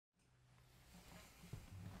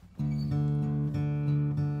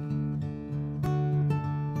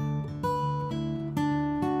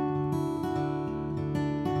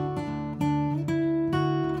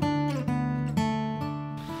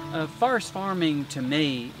Forest farming to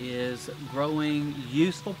me is growing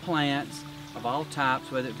useful plants of all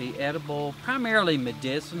types, whether it be edible, primarily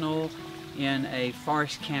medicinal, in a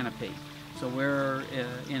forest canopy. So we're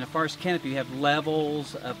in a forest canopy, you have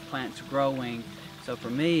levels of plants growing. So for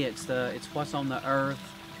me, it's what's on the earth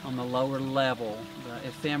on the lower level, the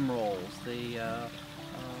ephemerals, the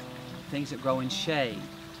things that grow in shade.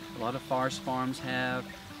 A lot of forest farms have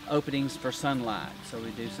openings for sunlight, so we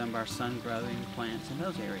do some of our sun-growing plants in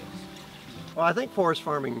those areas. Well, I think forest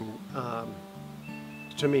farming,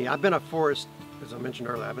 to me, I've been a forest, as I mentioned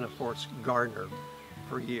earlier, I've been a forest gardener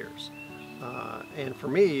for years. And for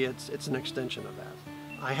me, it's an extension of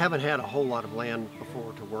that. I haven't had a whole lot of land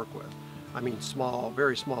before to work with. I mean small,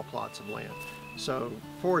 very small plots of land. So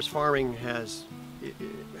forest farming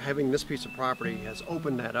having this piece of property has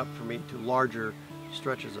opened that up for me to larger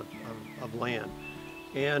stretches of land.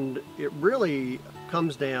 And it really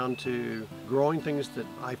comes down to growing things that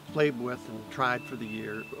I've played with and tried for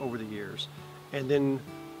over the years, and then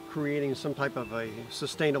creating some type of a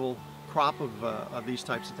sustainable crop of these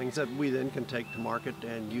types of things that we then can take to market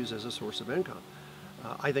and use as a source of income.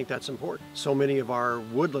 I think that's important. So many of our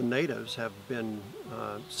woodland natives have been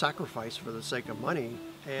sacrificed for the sake of money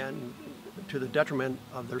and to the detriment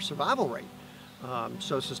of their survival rate.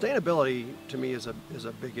 So sustainability to me is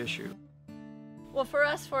a big issue. Well, for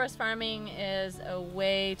us, forest farming is a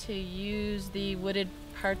way to use the wooded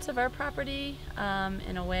parts of our property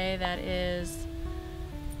in a way that is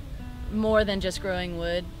more than just growing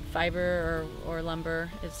wood, fiber, or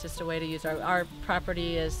lumber. It's just a way to use our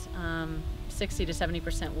property is 60 to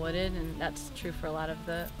 70% wooded, and that's true for a lot of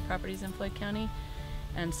the properties in Floyd County.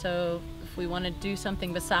 And so if we want to do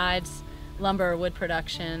something besides lumber or wood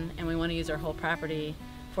production and we want to use our whole property,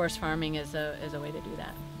 forest farming is a way to do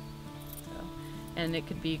that. And it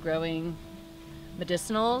could be growing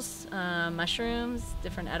medicinals, mushrooms,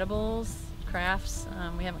 different edibles, crafts.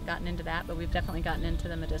 We haven't gotten into that, but we've definitely gotten into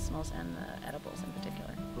the medicinals and the edibles in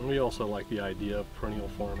particular. And we also like the idea of perennial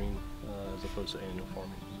farming as opposed to annual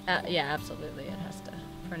farming. Yeah, absolutely. It has to.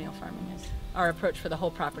 Perennial farming is our approach for the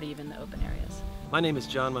whole property, even the open areas. My name is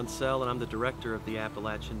John Munsell, and I'm the director of the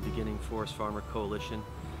Appalachian Beginning Forest Farmer Coalition.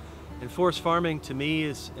 And forest farming to me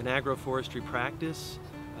is an agroforestry practice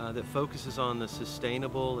that focuses on the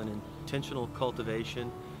sustainable and intentional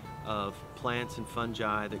cultivation of plants and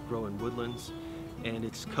fungi that grow in woodlands. And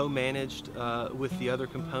it's co-managed with the other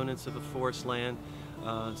components of a forest land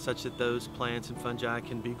such that those plants and fungi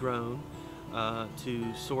can be grown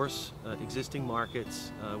to source existing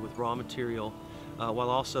markets with raw material while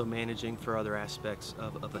also managing for other aspects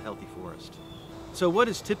of a healthy forest. So what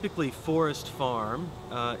is typically forest farm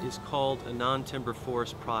is called a non-timber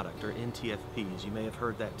forest product, or NTFPs. You may have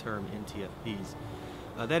heard that term, NTFPs.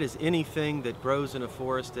 That is anything that grows in a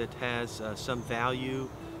forest that has some value,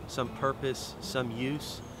 some purpose, some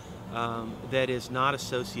use that is not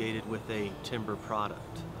associated with a timber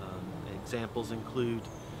product. Examples include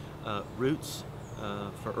roots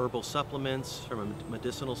for herbal supplements from a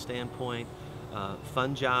medicinal standpoint,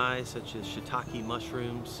 fungi such as shiitake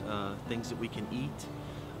mushrooms, things that we can eat,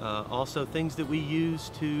 also things that we use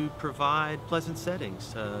to provide pleasant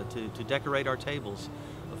settings, to decorate our tables,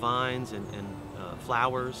 vines and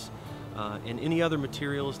flowers, and any other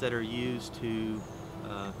materials that are used to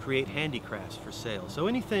create handicrafts for sale. So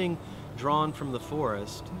anything drawn from the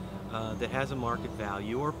forest that has a market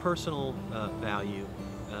value or personal value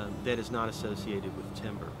that is not associated with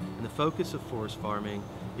timber. And the focus of forest farming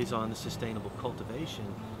is on the sustainable cultivation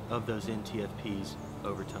of those NTFPs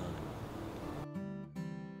over time.